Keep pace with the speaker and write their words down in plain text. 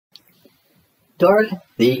Dora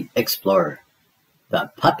the Explorer,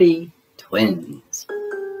 the Puppy Twins.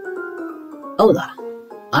 Hola,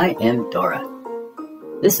 I am Dora.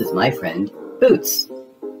 This is my friend, Boots.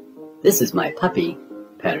 This is my puppy,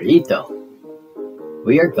 Perrito.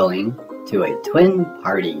 We are going to a twin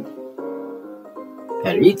party.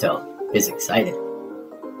 Perrito is excited.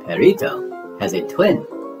 Perrito has a twin.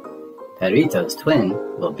 Perrito's twin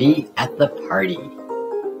will be at the party.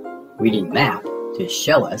 We need Map to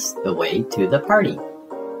show us the way to the party.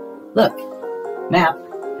 Look, Map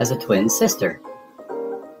has a twin sister.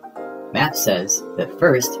 Map says that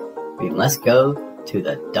first we must go to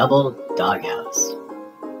the double doghouse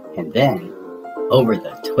and then over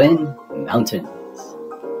the twin mountains.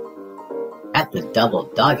 At the double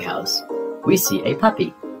doghouse, we see a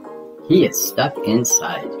puppy. He is stuck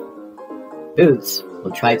inside. Boots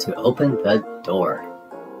will try to open the door.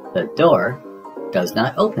 The door does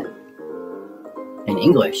not open. In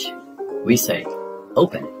English, we say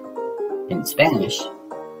open. In Spanish,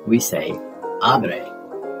 we say abre.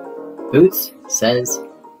 Boots says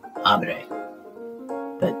abre.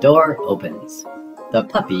 The door opens. The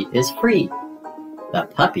puppy is free. The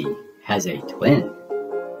puppy has a twin.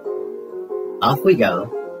 Off we go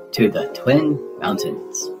to the twin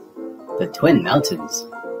mountains. The twin mountains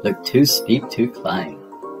look too steep to climb.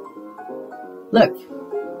 Look,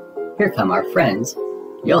 here come our friends,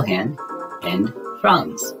 Johan and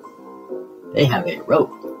Franz. They have a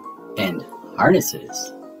rope and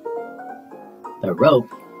harnesses. The rope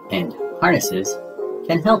and harnesses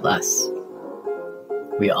can help us.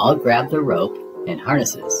 We all grab the rope and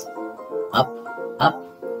harnesses. Up, up,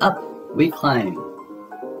 up we climb.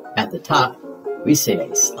 At the top, we see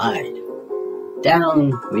a slide.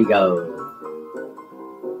 Down we go.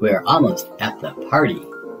 We're almost at the party,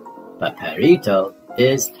 but Perrito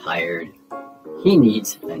is tired. He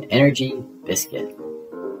needs an energy biscuit.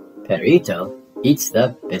 Perrito eats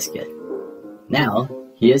the biscuit. Now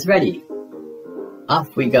he is ready.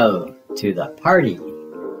 Off we go to the party.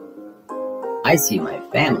 I see my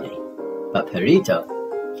family, but Perrito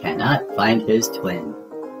cannot find his twin.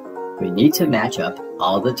 We need to match up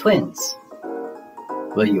all the twins.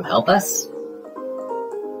 Will you help us?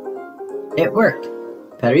 It worked.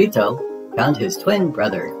 Perrito found his twin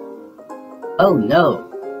brother. Oh no!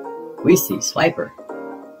 We see Swiper.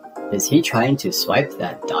 Is he trying to swipe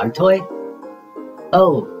that dog toy?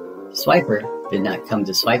 Oh, Swiper did not come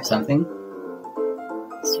to swipe something.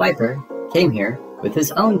 Swiper came here with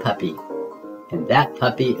his own puppy, and that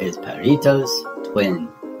puppy is Perrito's twin.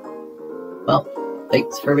 Well,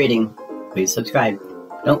 thanks for reading. Please subscribe.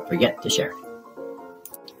 Don't forget to share.